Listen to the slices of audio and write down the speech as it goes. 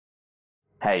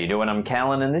How you doing? I'm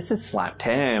Callan and this is Slapped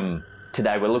Ham.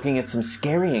 Today we're looking at some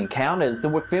scary encounters that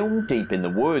were filmed deep in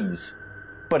the woods.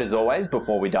 But as always,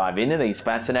 before we dive into these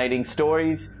fascinating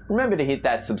stories, remember to hit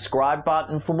that subscribe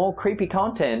button for more creepy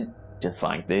content just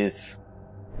like this.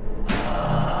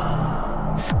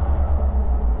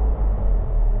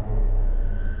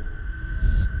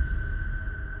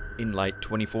 In late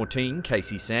 2014,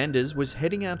 Casey Sanders was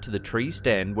heading out to the tree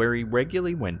stand where he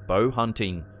regularly went bow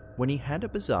hunting when he had a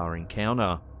bizarre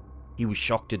encounter. He was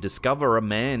shocked to discover a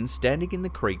man standing in the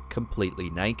creek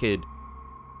completely naked.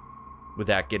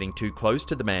 Without getting too close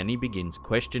to the man, he begins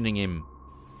questioning him.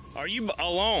 Are you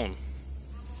alone?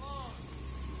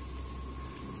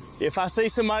 If I see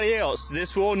somebody else,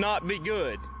 this will not be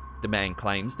good. The man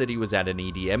claims that he was at an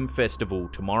EDM festival,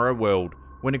 Tomorrow World,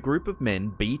 when a group of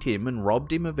men beat him and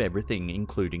robbed him of everything,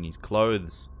 including his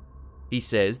clothes. He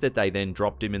says that they then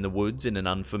dropped him in the woods in an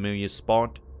unfamiliar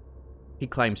spot. He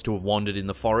claims to have wandered in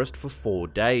the forest for 4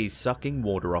 days, sucking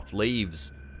water off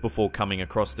leaves, before coming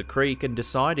across the creek and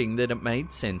deciding that it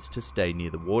made sense to stay near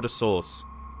the water source.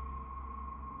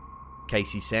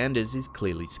 Casey Sanders is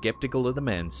clearly skeptical of the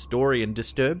man's story and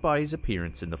disturbed by his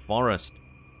appearance in the forest.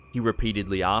 He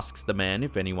repeatedly asks the man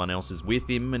if anyone else is with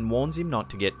him and warns him not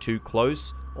to get too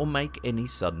close or make any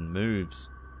sudden moves.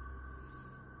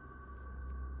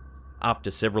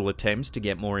 After several attempts to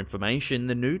get more information,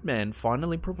 the nude man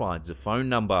finally provides a phone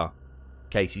number.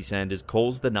 Casey Sanders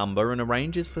calls the number and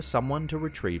arranges for someone to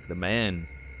retrieve the man.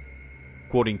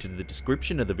 According to the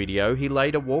description of the video, he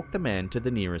later walked the man to the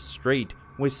nearest street,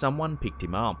 where someone picked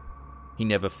him up. He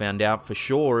never found out for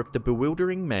sure if the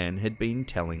bewildering man had been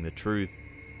telling the truth.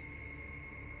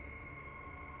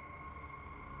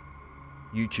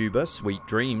 YouTuber Sweet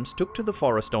Dreams took to the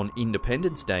forest on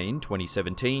Independence Day in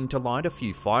 2017 to light a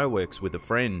few fireworks with a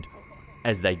friend.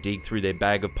 As they dig through their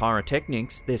bag of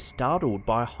pyrotechnics, they're startled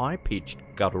by a high-pitched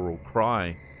guttural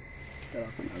cry.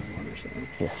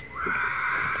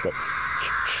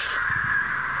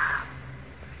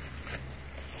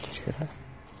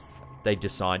 They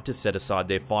decide to set aside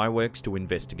their fireworks to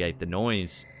investigate the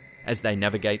noise. As they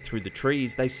navigate through the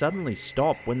trees, they suddenly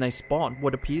stop when they spot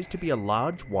what appears to be a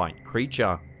large white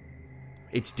creature.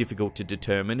 It's difficult to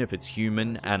determine if it's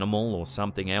human, animal, or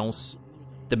something else.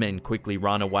 The men quickly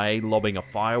run away, lobbing a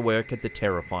firework at the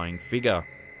terrifying figure.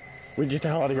 We get the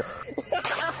hell out of here.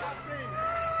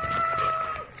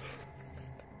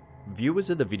 Viewers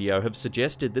of the video have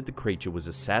suggested that the creature was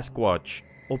a Sasquatch,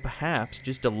 or perhaps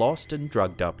just a lost and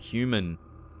drugged up human.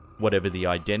 Whatever the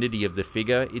identity of the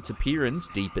figure, its appearance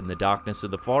deep in the darkness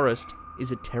of the forest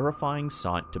is a terrifying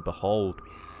sight to behold.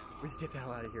 We just get the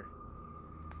hell out of here.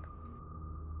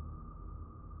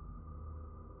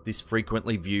 This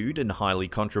frequently viewed and highly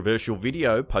controversial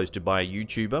video, posted by a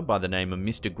YouTuber by the name of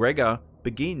Mr. Gregor,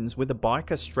 begins with a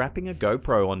biker strapping a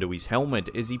GoPro onto his helmet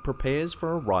as he prepares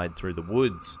for a ride through the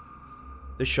woods.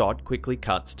 The shot quickly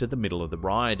cuts to the middle of the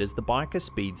ride as the biker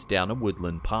speeds down a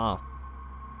woodland path.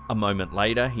 A moment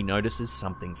later, he notices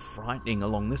something frightening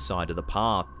along the side of the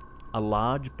path, a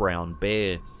large brown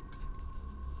bear.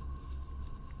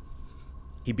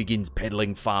 He begins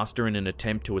pedaling faster in an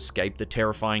attempt to escape the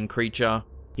terrifying creature.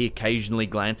 He occasionally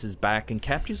glances back and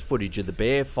captures footage of the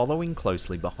bear following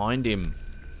closely behind him.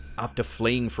 After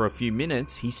fleeing for a few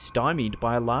minutes, he's stymied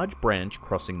by a large branch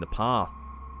crossing the path.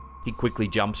 He quickly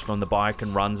jumps from the bike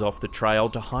and runs off the trail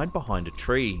to hide behind a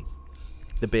tree.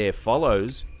 The bear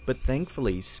follows, but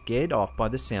thankfully is scared off by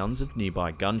the sounds of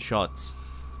nearby gunshots.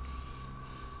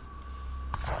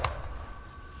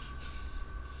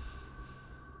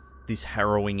 This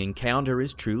harrowing encounter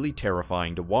is truly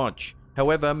terrifying to watch.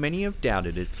 However, many have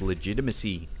doubted its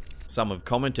legitimacy. Some have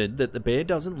commented that the bear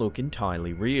doesn't look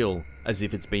entirely real, as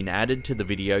if it's been added to the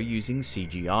video using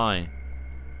CGI.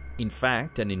 In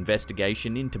fact, an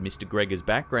investigation into Mr. Gregor's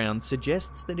background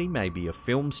suggests that he may be a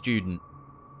film student.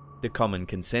 The common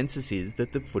consensus is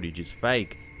that the footage is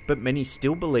fake, but many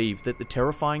still believe that the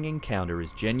terrifying encounter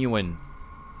is genuine.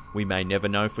 We may never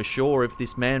know for sure if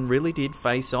this man really did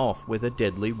face off with a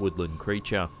deadly woodland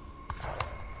creature.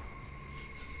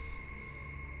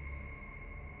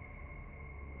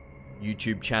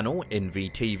 YouTube channel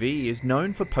NVTV is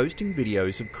known for posting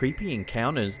videos of creepy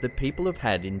encounters that people have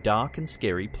had in dark and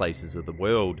scary places of the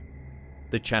world.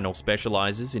 The channel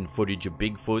specializes in footage of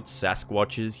Bigfoots,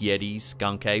 Sasquatches, Yetis,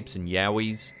 skunk apes and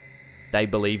Yowies. They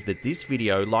believe that this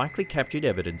video likely captured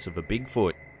evidence of a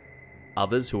Bigfoot.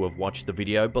 Others who have watched the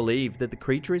video believe that the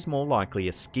creature is more likely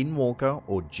a skinwalker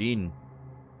or djinn.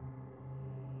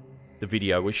 The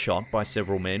video was shot by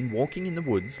several men walking in the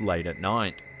woods late at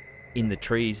night. In the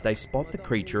trees, they spot the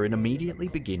creature and immediately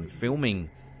begin filming.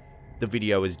 The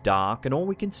video is dark and all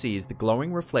we can see is the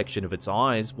glowing reflection of its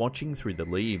eyes watching through the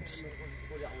leaves.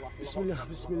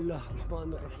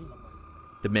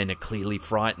 The men are clearly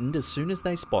frightened as soon as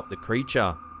they spot the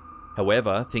creature.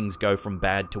 However, things go from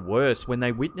bad to worse when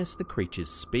they witness the creature's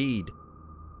speed.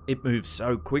 It moves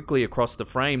so quickly across the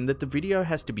frame that the video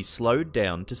has to be slowed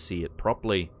down to see it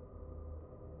properly.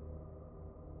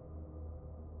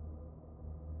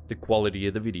 The quality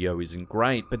of the video isn't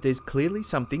great, but there's clearly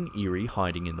something eerie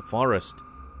hiding in the forest.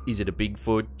 Is it a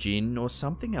Bigfoot, djinn, or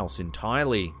something else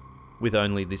entirely? With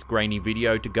only this grainy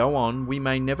video to go on, we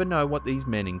may never know what these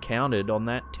men encountered on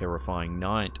that terrifying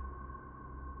night.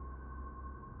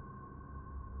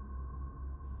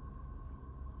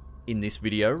 In this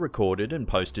video, recorded and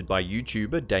posted by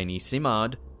YouTuber Danny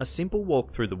Simard, a simple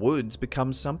walk through the woods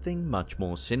becomes something much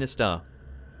more sinister.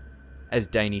 As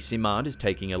Danny Simard is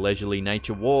taking a leisurely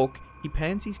nature walk, he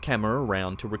pans his camera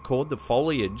around to record the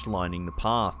foliage lining the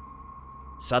path.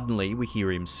 Suddenly, we hear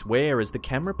him swear as the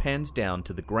camera pans down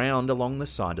to the ground along the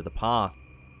side of the path.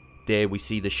 There we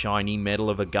see the shiny metal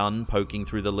of a gun poking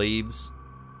through the leaves.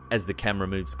 As the camera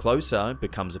moves closer, it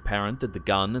becomes apparent that the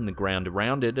gun and the ground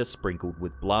around it are sprinkled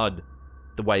with blood.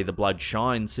 The way the blood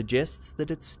shines suggests that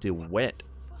it's still wet.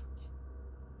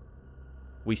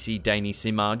 We see Danny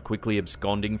Simard quickly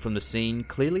absconding from the scene,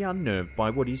 clearly unnerved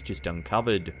by what he's just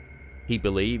uncovered. He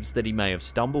believes that he may have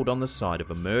stumbled on the site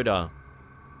of a murder.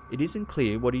 It isn't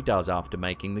clear what he does after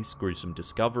making this gruesome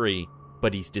discovery,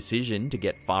 but his decision to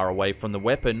get far away from the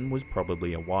weapon was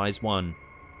probably a wise one.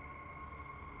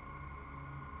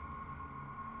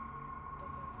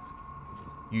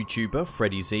 YouTuber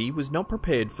Freddy Z was not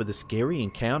prepared for the scary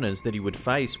encounters that he would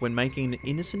face when making an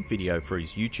innocent video for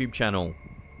his YouTube channel.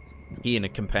 He and a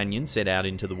companion set out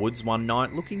into the woods one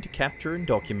night looking to capture and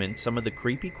document some of the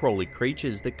creepy crawly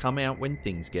creatures that come out when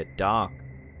things get dark.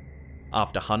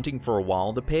 After hunting for a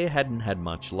while, the pair hadn't had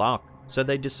much luck, so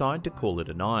they decide to call it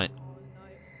a night.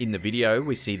 In the video,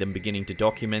 we see them beginning to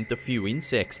document the few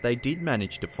insects they did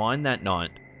manage to find that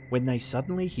night, when they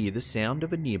suddenly hear the sound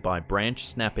of a nearby branch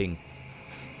snapping.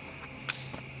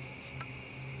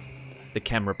 The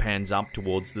camera pans up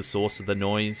towards the source of the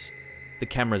noise. The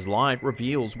camera's light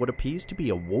reveals what appears to be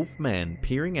a wolf man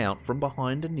peering out from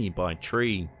behind a nearby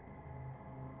tree.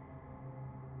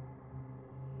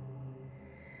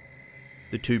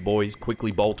 The two boys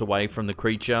quickly bolt away from the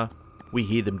creature. We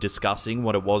hear them discussing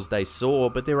what it was they saw,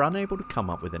 but they're unable to come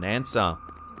up with an answer.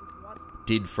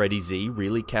 Did Freddy Z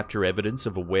really capture evidence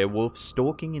of a werewolf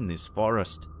stalking in this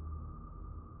forest?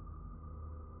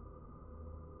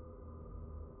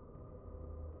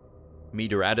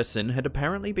 Meter Addison had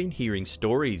apparently been hearing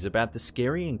stories about the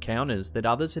scary encounters that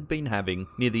others had been having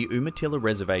near the Umatilla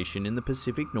Reservation in the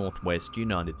Pacific Northwest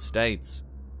United States.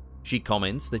 She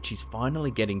comments that she's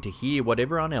finally getting to hear what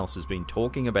everyone else has been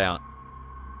talking about.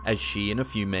 As she and a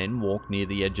few men walk near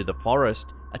the edge of the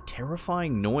forest, a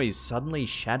terrifying noise suddenly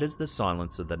shatters the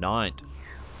silence of the night.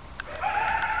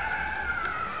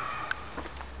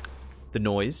 The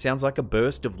noise sounds like a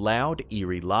burst of loud,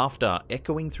 eerie laughter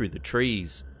echoing through the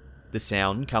trees. The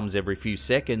sound comes every few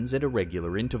seconds at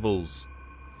irregular intervals.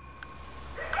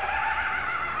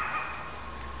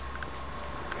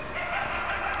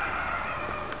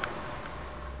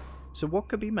 So what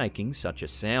could be making such a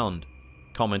sound?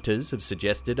 Commenters have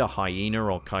suggested a hyena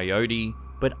or coyote,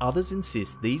 but others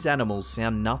insist these animals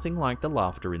sound nothing like the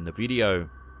laughter in the video.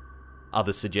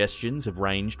 Other suggestions have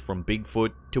ranged from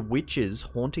Bigfoot to witches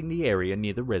haunting the area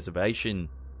near the reservation.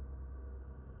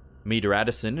 Meter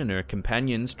Addison and her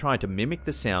companions try to mimic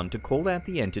the sound to call out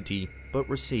the entity, but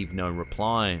receive no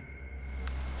reply.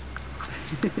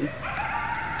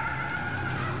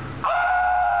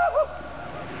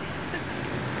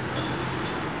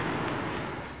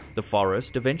 The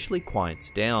forest eventually quiets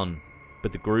down,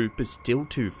 but the group is still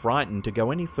too frightened to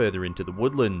go any further into the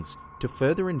woodlands to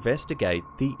further investigate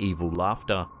the evil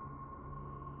laughter.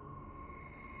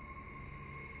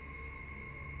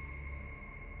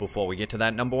 Before we get to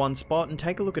that #1 spot and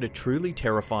take a look at a truly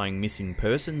terrifying missing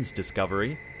persons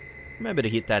discovery, remember to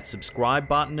hit that subscribe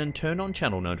button and turn on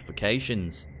channel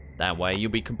notifications. That way you'll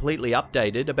be completely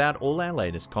updated about all our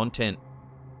latest content.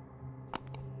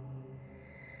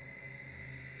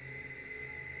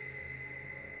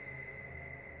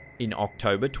 In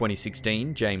October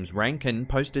 2016, James Rankin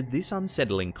posted this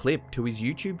unsettling clip to his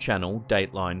YouTube channel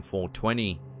Dateline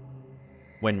 420.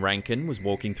 When Rankin was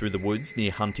walking through the woods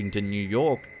near Huntington, New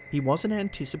York, he wasn't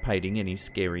anticipating any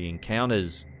scary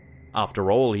encounters.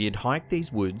 After all, he had hiked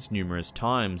these woods numerous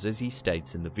times, as he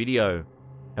states in the video.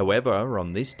 However,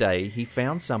 on this day, he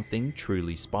found something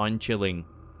truly spine-chilling.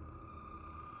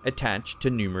 Attached to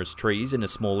numerous trees in a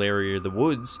small area of the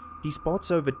woods, he spots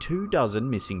over 24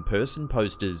 missing person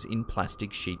posters in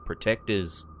plastic sheet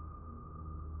protectors.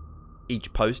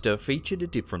 Each poster featured a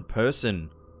different person,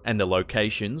 and the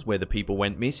locations where the people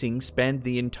went missing spanned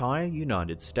the entire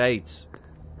United States.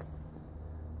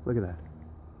 Look at that.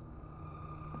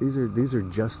 These are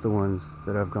just the ones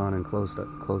that I've gone and close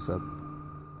up.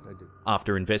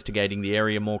 After investigating the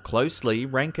area more closely,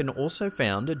 Rankin also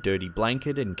found a dirty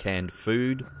blanket and canned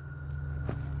food.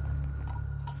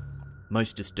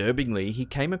 Most disturbingly, he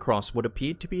came across what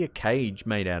appeared to be a cage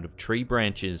made out of tree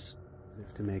branches. As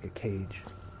if to make a cage,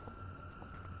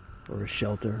 or a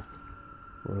shelter,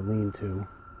 or a lean-to,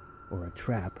 or a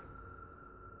trap.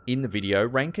 In the video,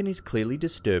 Rankin is clearly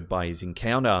disturbed by his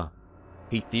encounter.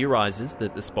 He theorizes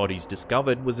that the spot he's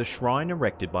discovered was a shrine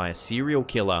erected by a serial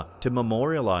killer to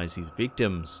memorialize his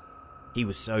victims. He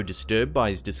was so disturbed by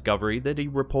his discovery that he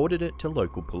reported it to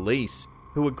local police,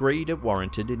 who agreed it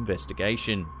warranted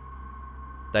investigation.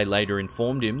 They later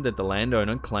informed him that the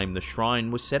landowner claimed the shrine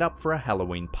was set up for a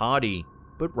Halloween party,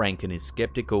 but Rankin is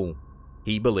skeptical.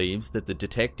 He believes that the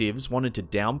detectives wanted to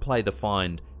downplay the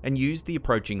find and use the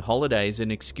approaching holiday as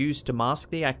an excuse to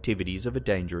mask the activities of a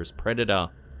dangerous predator.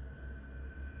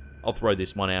 I'll throw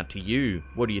this one out to you.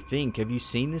 What do you think? Have you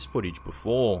seen this footage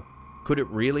before? Could it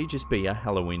really just be a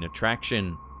Halloween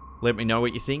attraction? Let me know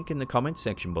what you think in the comments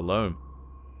section below.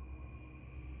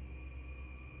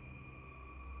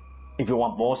 If you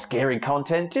want more scary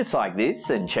content just like this,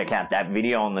 then check out that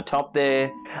video on the top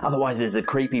there. Otherwise, there's a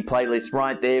creepy playlist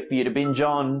right there for you to binge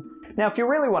on. Now, if you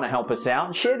really want to help us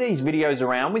out, share these videos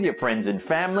around with your friends and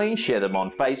family. Share them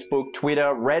on Facebook,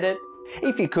 Twitter, Reddit.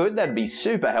 If you could, that'd be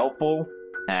super helpful.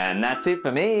 And that's it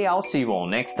for me. I'll see you all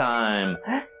next time.